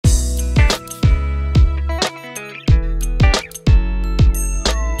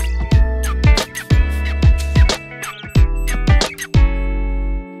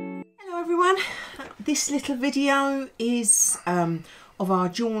this little video is of our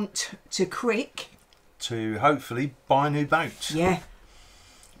jaunt to Crick. To hopefully buy a new boat. Yeah.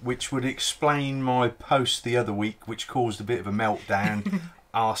 Which would explain my post the other week, which caused a bit of a meltdown,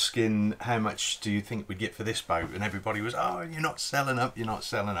 asking how much do you think we'd get for this boat? And everybody was, oh, you're not selling up, you're not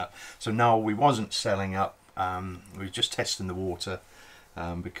selling up. So no, we wasn't selling up. We were just testing the water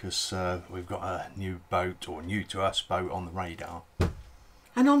because we've got a new boat, or new to us boat, on the radar.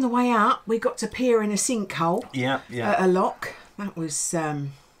 And on the way up, we got to peer in a sinkhole. Yeah, yeah. At a lock. That was...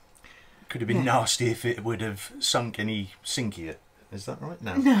 could have been nasty if it would have sunk any sinkier. Is that right?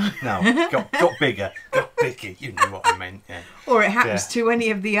 No. No. Got bigger. Got bigger. You know what I meant. Yeah. Or it happens to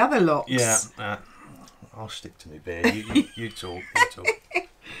any of the other locks. Yeah. I'll stick to me, Bear. You talk. You talk.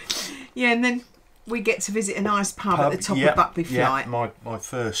 Yeah, and then we get to visit a nice pub at the top of Buckby Flight. Yeah, my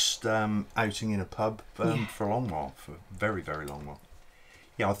first outing in a pub for a long while, for a very, very long while.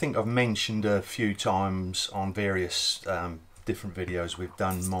 Yeah, I think I've mentioned a few times on various different videos we've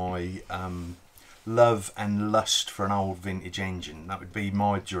done my love and lust for an old vintage engine. That would be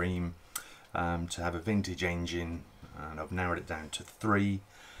my dream, to have a vintage engine, and I've narrowed it down to 3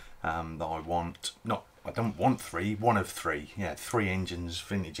 that I want. I don't want 3, one of 3. Yeah, 3 engines,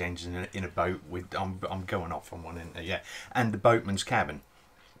 vintage engines in a boat with. I'm going off on one in there. Yeah, and the boatman's cabin.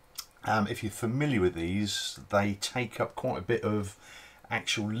 If you're familiar with these, they take up quite a bit of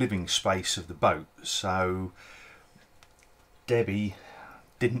actual living space of the boat. So Debbie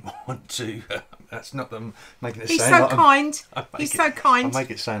didn't want to. That's not them making it He's sound so like kind. He's so kind. I make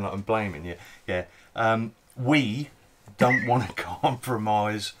it sound like I'm blaming you. Yeah. We don't want to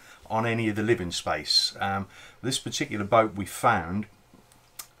compromise on any of the living space. This particular boat we found,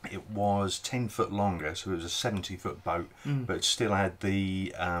 it was 10 foot longer, so it was a 70-foot boat, but it still had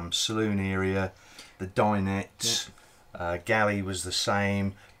the saloon area, the dinette, galley was the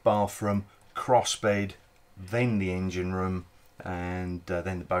same, bathroom, crossbed, then the engine room, and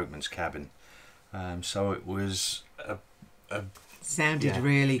then the boatman's cabin. So it was sounded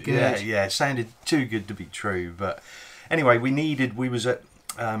really good. Yeah, sounded too good to be true. But anyway, we was at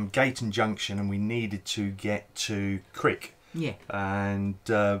Gayton Junction, and we needed to get to Crick. Yeah. And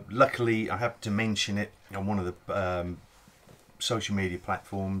luckily, I happened to mention it on one of the social media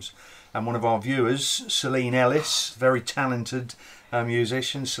platforms, and one of our viewers, Celine Ellis, very talented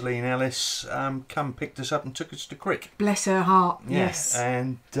musician, Celine Ellis, picked us up and took us to Crick. Bless her heart. Yeah. Yes.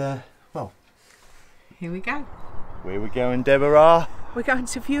 And well, here we go. Where are we going, Deborah? We're going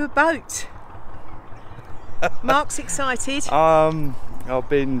to view a boat. Mark's excited. I've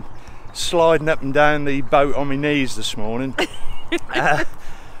been sliding up and down the boat on my knees this morning.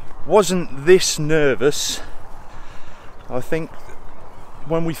 Wasn't this nervous, I think,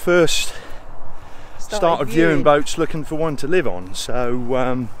 when we first started viewing boats, looking for one to live on.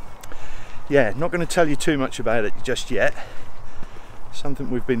 So yeah, not going to tell you too much about it just yet. Something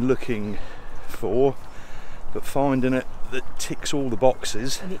we've been looking for, but finding it that ticks all the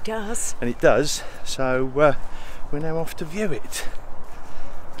boxes. And it does. And it does. So we're now off to view it,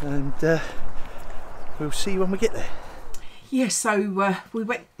 and we'll see when we get there. Yes, so we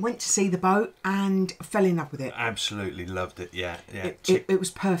went to see the boat and fell in love with it. Absolutely loved it. Yeah. It was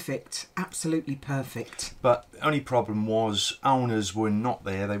perfect, absolutely perfect. But only problem was owners were not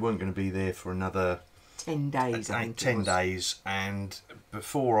there. They weren't going to be there for another 10 days. 10 days, and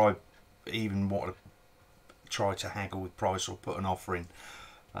before I even wanted to try to haggle with price or put an offer in,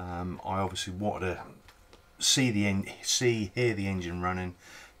 I obviously wanted to hear the engine running,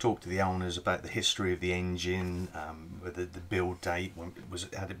 talk to the owners about the history of the engine, the build date,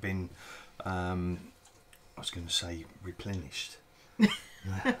 had it been I was going to say replenished.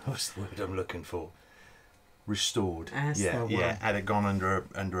 What's the word I'm looking for? Restored. Yeah. Had it gone under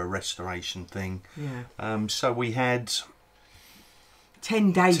a restoration thing? Yeah. So we had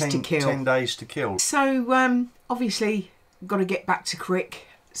 10 days to kill. 10 days to kill. So obviously got to get back to Crick.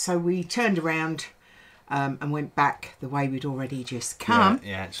 So we turned around and went back the way we'd already just come.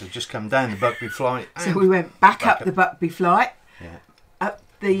 Yeah, so just come down the Buckby Flight. So we went back up the Buckby Flight. Yeah.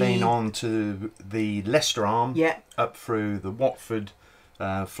 Then on to the Leicester Arm. Yeah. Up through the Watford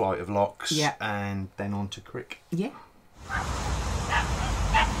flight of locks. Yeah. And then on to Crick. Yeah.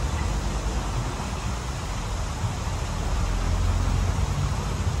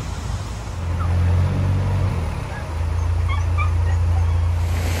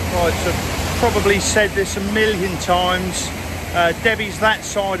 Right, so probably said this a million times. Debbie's that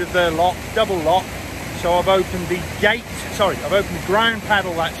side of the lock, double lock. So I've opened the I've opened the ground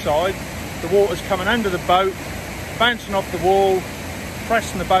paddle that side. The water's coming under the boat, bouncing off the wall,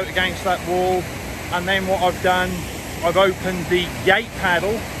 pressing the boat against that wall. And then what I've done, I've opened the gate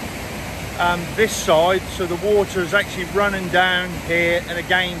paddle this side, so the water is actually running down here, and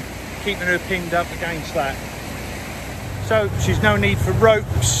again keeping her pinned up against that. So she's no need for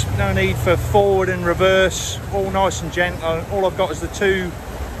ropes, no need for forward and reverse, all nice and gentle. All I've got is the two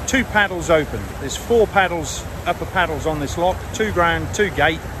paddles open. There's 4 paddles, upper paddles on this lock, 2 ground, 2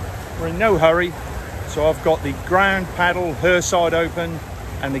 gate. We're in no hurry, so I've got the ground paddle, her side open,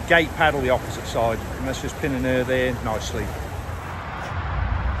 and the gate paddle the opposite side, and that's just pinning her there nicely.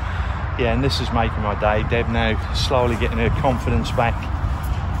 Yeah, and this is making my day. Deb now slowly getting her confidence back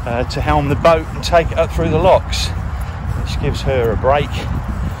to helm the boat and take it up through the locks, which gives her a break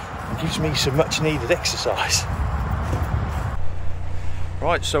and gives me some much needed exercise.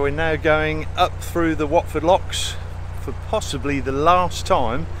 Right, so we're now going up through the Watford locks for possibly the last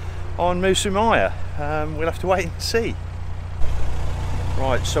time on Musumaya. We'll have to wait and see.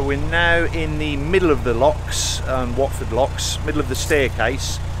 Right, so we're now in the middle of the locks, Watford locks, middle of the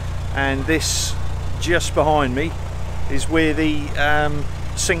staircase, and this just behind me is where the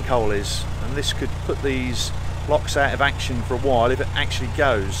sinkhole is, and this could put these locks out of action for a while if it actually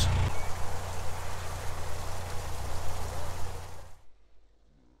goes.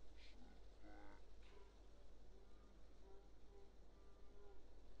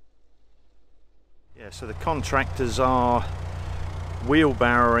 Yeah, so the contractors are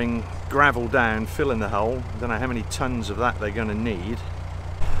wheelbarrowing gravel down, filling the hole. I don't know how many tons of that they're going to need.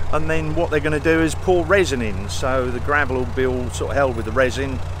 And then what they're going to do is pour resin in, so the gravel will be all sort of held with the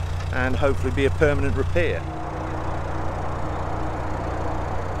resin and hopefully be a permanent repair.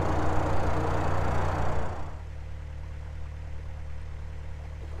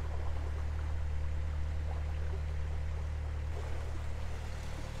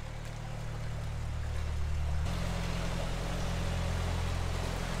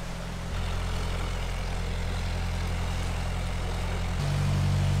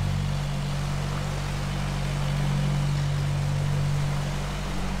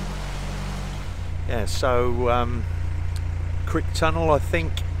 Yeah, so Crick Tunnel, I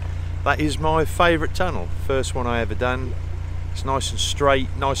think that is my favourite tunnel. First one I ever done. It's nice and straight,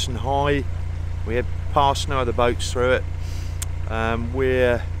 nice and high. We had passed no other boats through it.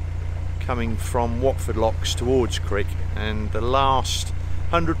 We're coming from Watford locks towards Crick, and the last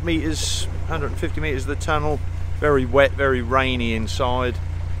 100 metres, 150 metres of the tunnel, very wet, very rainy inside.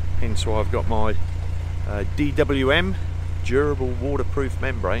 Hence why I've got my DWM, durable waterproof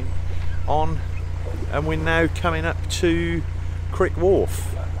membrane, on. And we're now coming up to Crick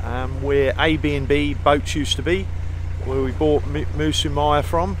Wharf, where A&B boats used to be, where we bought Musumaya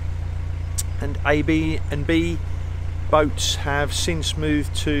from, and A&B boats have since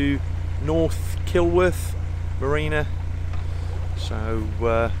moved to North Kilworth Marina. So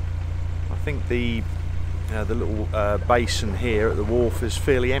I think the little basin here at the wharf is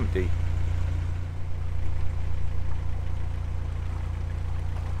fairly empty.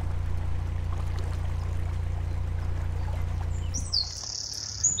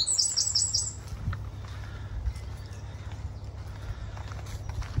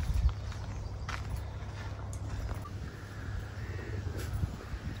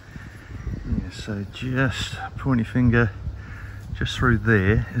 So just point your finger just through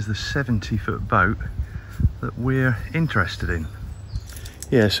there is the 70-foot boat that we're interested in.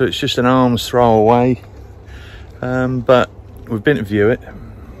 Yeah, so it's just an arm's throw away, but we've been to view it,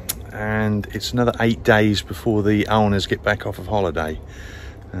 and it's another 8 days before the owners get back off of holiday.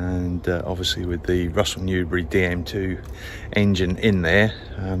 And obviously with the Russell Newbery DM2 engine in there,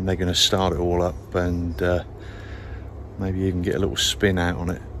 they're going to start it all up and maybe even get a little spin out on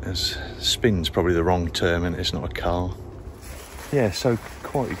it. As spin's probably the wrong term, and it's not a car. Yeah, so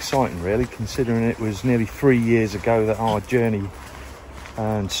quite exciting really, considering it was nearly 3 years ago that our journey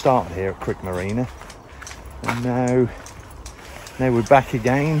started here at Crick Marina, and now we're back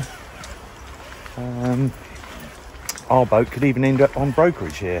again. Our boat could even end up on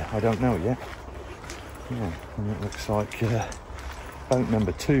brokerage here, I don't know yet. Yeah, and it looks like boat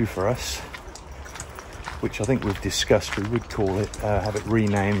number 2 for us, which I think we've discussed we would call it, have it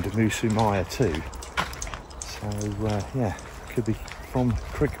renamed Musumaya 2. So yeah, could be from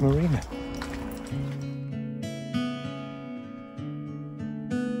Crick Marina.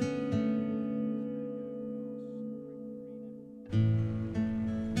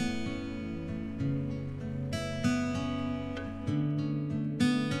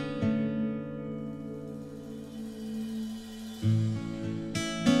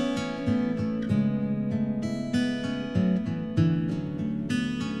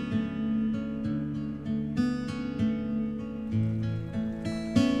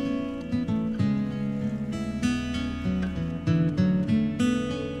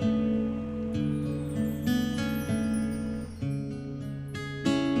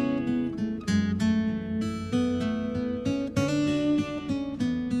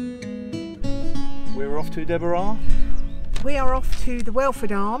 we're off to, Deborah? We are off to the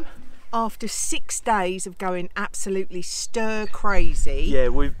Welford Arm after 6 days of going absolutely stir crazy. Yeah,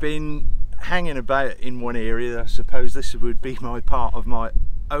 we've been hanging about in one area. I suppose this would be my part of my...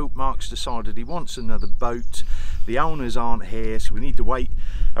 Oh, Mark's decided he wants another boat. The owners aren't here, so we need to wait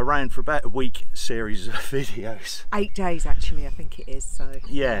around for about a week series of videos. 8 days actually, I think it is. So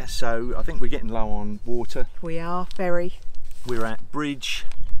yeah, so I think we're getting low on water. We are, very. We're at Bridge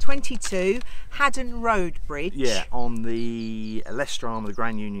 22, Haddon Road Bridge. Yeah, on the Leicester arm of the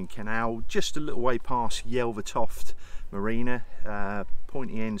Grand Union Canal, just a little way past Yelvertoft Marina,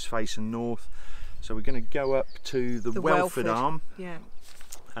 pointy ends facing north. So we're going to go up to the Welford Arm. Yeah.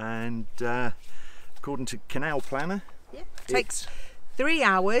 And according to Canal Planner, yeah, takes 3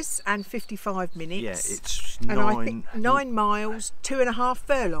 hours and 55 minutes. Yeah, it's I think 9 miles, 2.5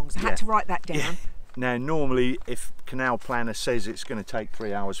 furlongs. I had to write that down. Yeah. Now, normally, if Canal Planner says it's going to take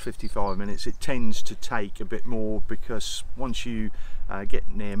 3 hours 55 minutes, it tends to take a bit more, because once you get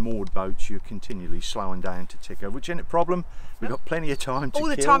near moored boats, you're continually slowing down to tick over, which isn't a problem. We've got plenty of time to kill.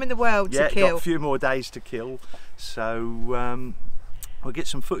 All the time in the world to kill. Yeah, got a few more days to kill. So we'll get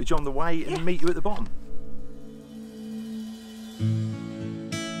some footage on the way and meet you at the bottom.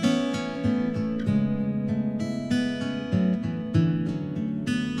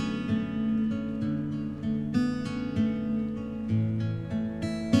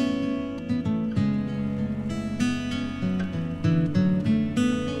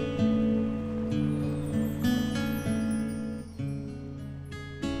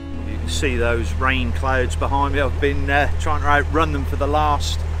 See those rain clouds behind me. I've been trying to outrun them for the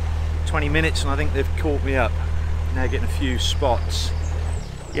last 20 minutes and I think they've caught me up. Now getting a few spots.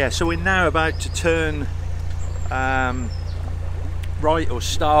 Yeah, so we're now about to turn right or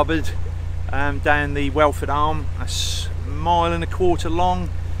starboard down the Welford Arm. That's 1.25 miles long,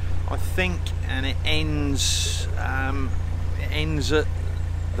 I think, and it ends at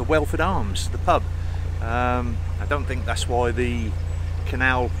the Welford Arms, the pub. I don't think that's why the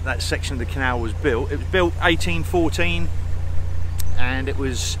canal, that section of the canal, was built. It was built 1814 and it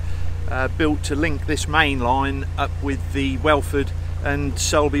was built to link this main line up with the Welford and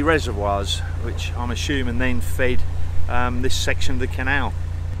Selby reservoirs, which I'm assuming then fed this section of the canal.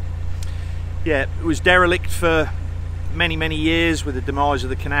 Yeah, it was derelict for many years with the demise of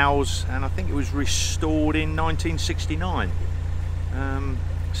the canals, and I think it was restored in 1969.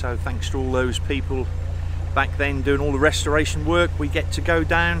 So thanks to all those people back then doing all the restoration work, we get to go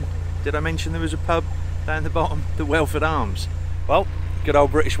down. Did I mention there was a pub down the bottom, the Welford Arms? Well, good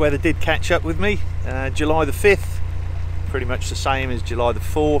old British weather did catch up with me. July the 5th, pretty much the same as July the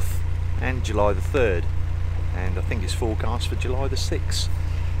 4th and July the 3rd, and I think it's forecast for July the 6th.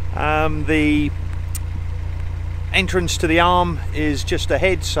 The entrance to the arm is just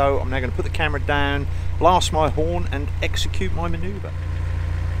ahead, so I'm now going to put the camera down, blast my horn and execute my manoeuvre.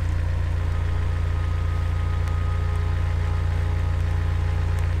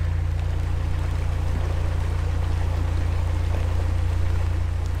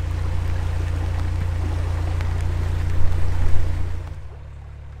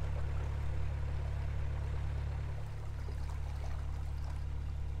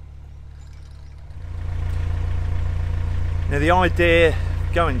 Now the idea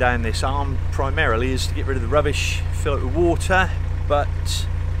going down this arm primarily is to get rid of the rubbish, fill it with water, but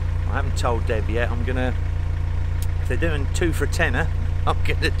I haven't told Deb yet. I'm gonna, if they're doing 2 for a tenner, I'm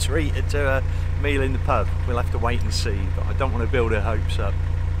gonna treat her to a meal in the pub. We'll have to wait and see, but I don't want to build her hopes up.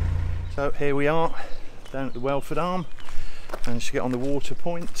 So here we are down at the Welford Arm. Managed to get on the water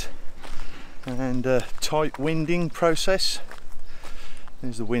point, and a tight winding process.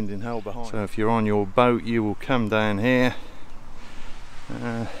 There's the winding hole behind. So if you're on your boat, you will come down here,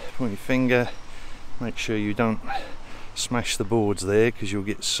 point your finger, make sure you don't smash the boards there because you'll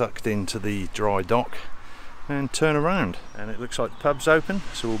get sucked into the dry dock, and turn around. And it looks like the pub's open,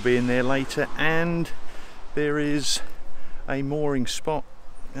 so we'll be in there later, and there is a mooring spot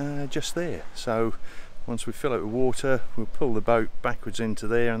just there. So once we fill it with water, we'll pull the boat backwards into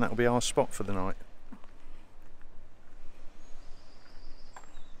there, and that'll be our spot for the night.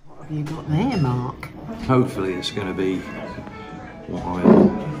 What have you got there, Mark? Hopefully it's going to be what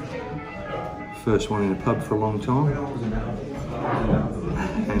first one in a pub for a long time.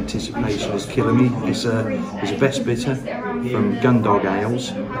 Anticipation is killing me. It's a best bitter from Gundog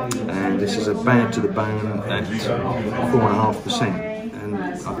Ales, and this is a bad to the bone at 4.5%. And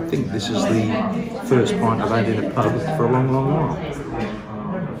I think this is the first pint I've had in a pub for a long while.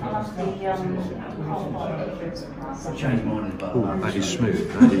 Oh, that is smooth.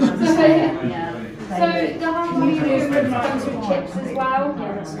 That is. So the whole menu comes with chips as well.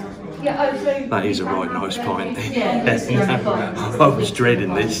 That is a right nice pint. I was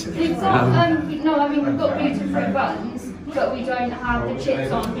dreading this. No, I mean we've got gluten-free buns, but we don't have the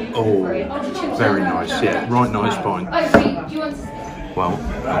chips on gluten-free. Oh, very nice, yeah, right nice pint. Oh, do you want to... Well,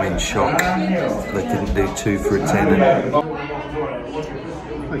 I'm in shock. They didn't do 2 for a tenner.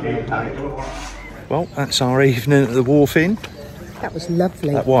 Well, that's our evening at the Wharf Inn. That was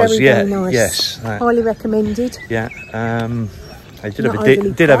lovely. That was, very, yeah, very nice. yes. Highly recommended. Yeah, they did Not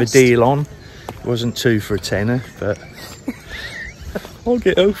have a deal on. It wasn't 2 for a tenner, but I'll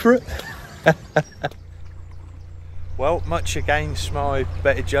get over it. Well, much against my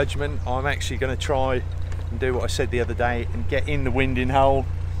better judgment, I'm actually going to try and do what I said the other day and get in the winding hole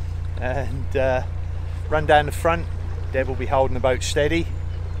and run down the front. Deb will be holding the boat steady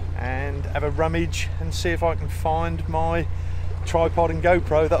and have a rummage and see if I can find my tripod and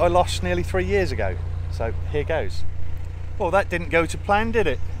GoPro that I lost nearly 3 years ago. So here goes. Well, that didn't go to plan, did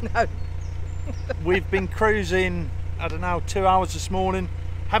it? No. We've been cruising, I don't know, 2 hours this morning,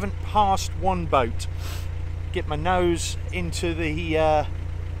 haven't passed one boat. Get my nose into the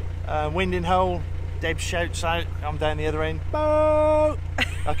winding hole, Deb shouts out, I'm down the other end, boat!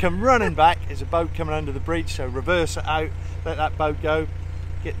 I come running back, there's a boat coming under the bridge, so reverse it out, let that boat go,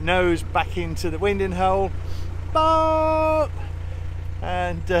 get nose back into the winding hole, boat!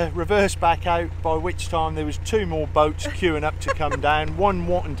 And reverse back out, by which time there was 2 more boats queuing up to come down, one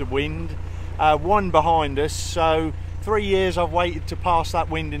wanting to wind, one behind us, so 3 years I've waited to pass that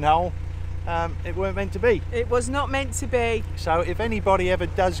winding hole. It weren't meant to be. It was not meant to be. So if anybody ever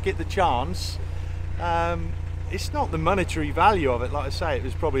does get the chance, it's not the monetary value of it. Like I say, it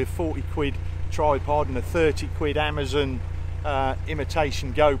was probably a 40 quid tripod and a 30 quid Amazon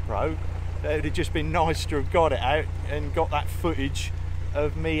imitation GoPro. It would have just been nice to have got it out and got that footage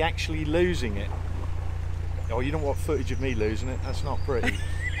of me actually losing it. Oh, you don't want footage of me losing it, that's not pretty.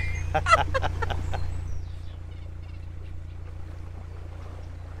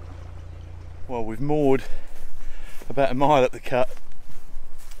 Well, we've moored about a mile up the cut.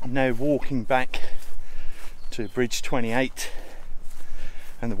 I'm now walking back to bridge 28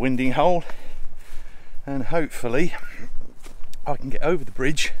 and the winding hole, and hopefully I can get over the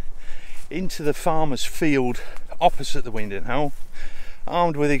bridge into the farmer's field opposite the winding hole,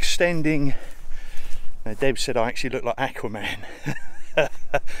 armed with extending. Now, Deb said I actually look like Aquaman. I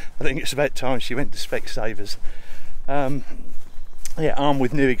think it's about time she went to Specsavers. Yeah, armed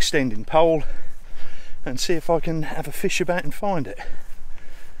with new extending pole, and see if I can have a fish about and find it.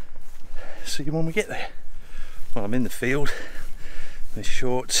 See you when we get there. Well, I'm in the field with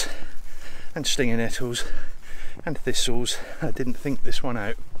shorts and stinging nettles and thistles. I didn't think this one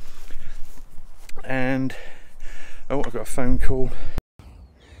out. And oh, I've got a phone call.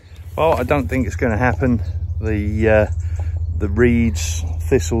 Well, I don't think it's going to happen. The reeds,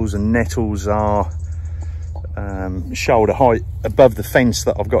 thistles and nettles are shoulder height above the fence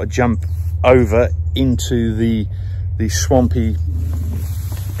that I've got to jump over into the swampy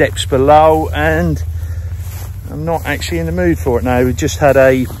depths below, and I'm not actually in the mood for it now. We just had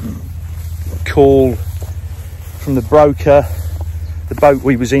a call from the broker, the boat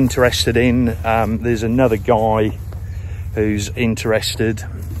we was interested in. There's another guy who's interested,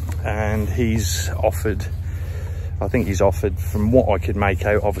 and he's offered, I think he's offered, from what I could make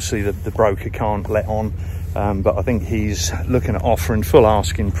out, obviously the broker can't let on, but I think he's looking at offering full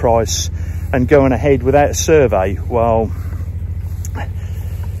asking price and going ahead without a survey. Well,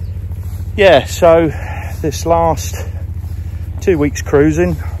 yeah, so this last 2 weeks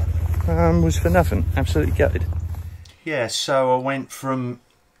cruising was for nothing, absolutely gutted. Yeah, so I went from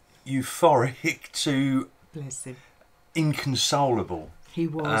euphoric to inconsolable. He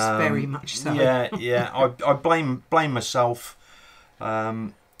was very much so. Yeah. I blame myself.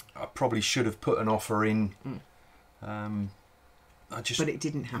 I probably should have put an offer in. But it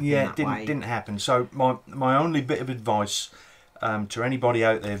didn't happen. Yeah, it didn't happen. So my only bit of advice to anybody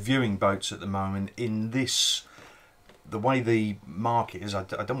out there viewing boats at the moment, in this, the way the market is, I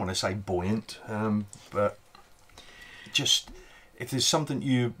don't want to say buoyant, but just if there's something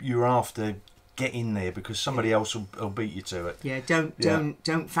you're after, get in there, because somebody else will beat you to it. Yeah,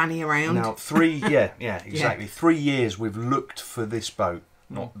 don't fanny around. Now, exactly. 3 years we've looked for this boat,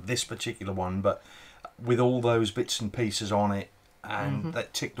 not this particular one, but with all those bits and pieces on it, and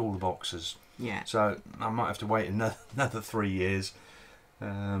that ticked all the boxes. Yeah. So I might have to wait another 3 years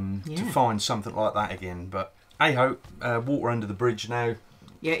to find something like that again. But hey ho, water under the bridge now.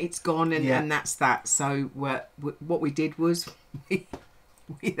 Yeah, it's gone, and that's that. So what we did was we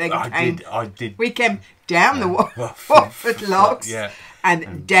came down the Watford locks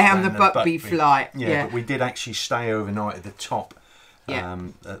and down the Buckby flight. Yeah, but we did actually stay overnight at the top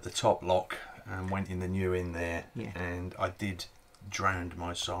at the top lock and went in the new in there, Yeah. and I did drowned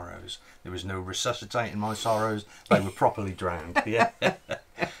my sorrows. There was no resuscitating my sorrows, they were properly drowned. Yeah.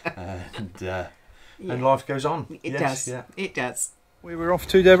 And life goes on. It does. Yeah. It does. We were off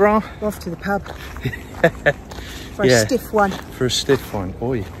to, Deborah? We're off to the pub for a stiff one. For a stiff one,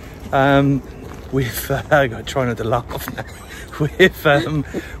 boy. We've I got to try not to laugh now.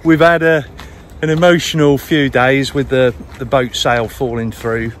 We've had an emotional few days with the boat sail falling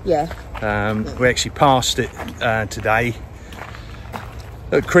through. Yeah. We actually passed it today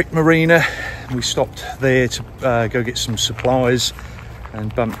at Crick Marina. We stopped there to go get some supplies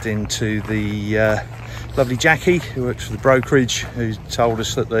and bumped into the lovely Jackie, who works for the brokerage, who told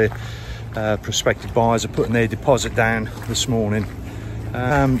us that the prospective buyers are putting their deposit down this morning.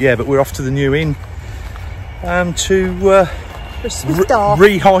 Yeah, but we're off to the new inn to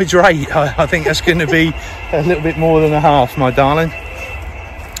rehydrate. I think that's going to be a little bit more than a half, my darling.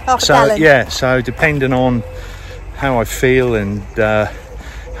 Half a gallon. Yeah, so depending on how I feel and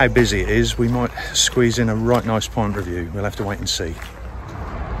how busy it is, we might squeeze in a right nice pint review. We'll have to wait and see.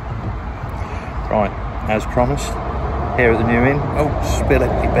 Right, as promised, here at the new inn. Oh, spill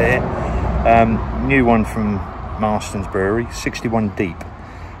it, you bear. New one from Marston's Brewery, 61 deep.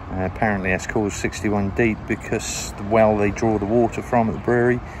 Apparently that's called 61 deep because the well they draw the water from at the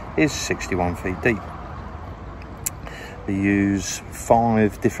brewery is 61 feet deep. They use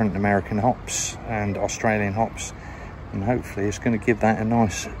 5 different American hops and Australian hops, and hopefully it's going to give that a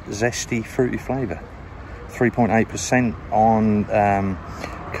nice zesty fruity flavour. 3.8% on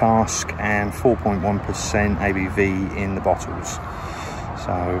cask and 4.1% ABV in the bottles.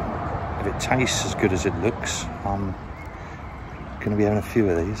 So if it tastes as good as it looks, I'm going to be having a few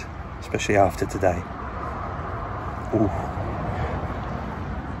of these, especially after today. Ooh.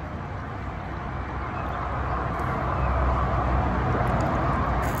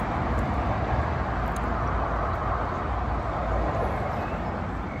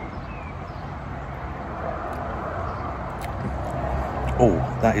 Oh,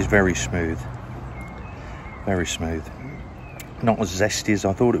 that is very smooth. Very smooth. Not as zesty as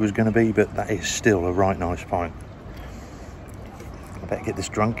I thought it was going to be, but that is still a right nice pint. I better get this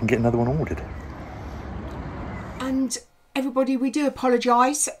drunk and get another one ordered. And everybody, we do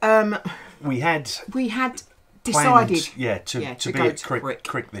apologise. We had decided, to be at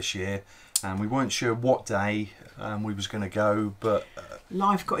Crick this year, and we weren't sure what day we was going to go, but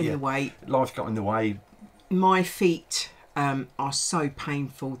life got in the way. Life got in the way. My feet are so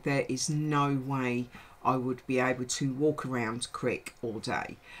painful. There is no way I would be able to walk around Crick all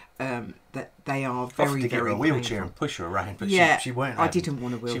day. That they are very, get her very a wheelchair painful. and push her around, but she weren't. I didn't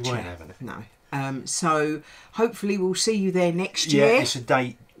want a wheelchair. She weren't having it. No. So hopefully we'll see you there next year. Yeah, it's a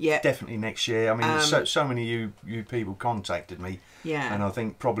date. Yeah, definitely next year. I mean, so many you people contacted me. Yeah. And I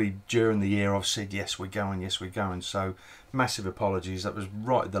think probably during the year I've said yes, we're going. Yes, we're going. So massive apologies. That was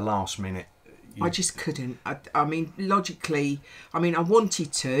right at the last minute. I just couldn't. I mean, logically, I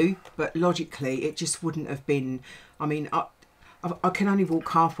wanted to, but logically, it just wouldn't have been. I mean, I can only walk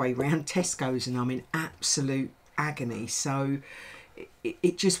halfway around Tesco's, and I'm in absolute agony. So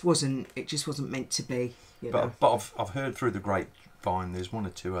it just wasn't. It just wasn't meant to be. You know? But I've heard through the grapevine there's 1 or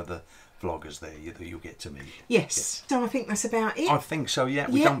 2 other vloggers there that you'll get to meet. Yes. So I think that's about it. I think so. Yeah.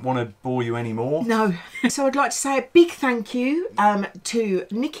 We don't want to bore you anymore. No. So I'd like to say a big thank you to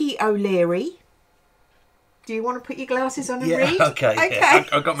Nikki O'Leary. Do you want to put your glasses on and read? Okay. Yeah.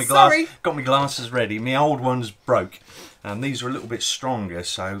 I got my got my glasses ready. My old one's broke, and these are a little bit stronger,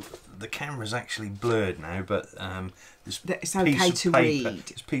 so the camera's actually blurred now. But it's okay to read.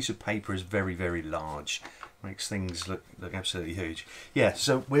 This piece of paper is very, very large. Makes things look absolutely huge. Yeah.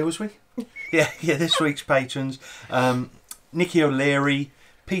 So where was we? yeah. This week's patrons: Nikki O'Leary,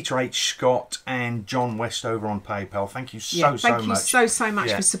 Peter H. Scott and John Westover on PayPal. Thank you so much. Thank you so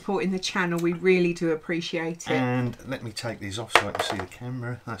much for supporting the channel. We really do appreciate it. And let me take these off so I can see the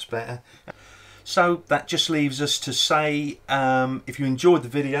camera. That's better. So that just leaves us to say, if you enjoyed the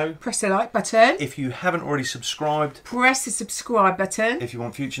video, press the like button. If you haven't already subscribed, press the subscribe button. If you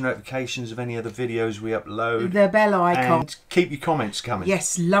want future notifications of any other videos we upload, the bell icon. And keep your comments coming.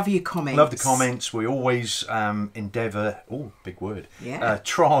 Yes, love your comments. Love the comments. We always endeavour, big word,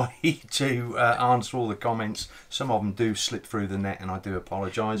 try to answer all the comments. Some of them do slip through the net, and I do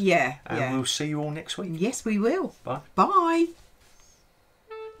apologise. Yeah. And we'll see you all next week. Yes, we will. Bye. Bye.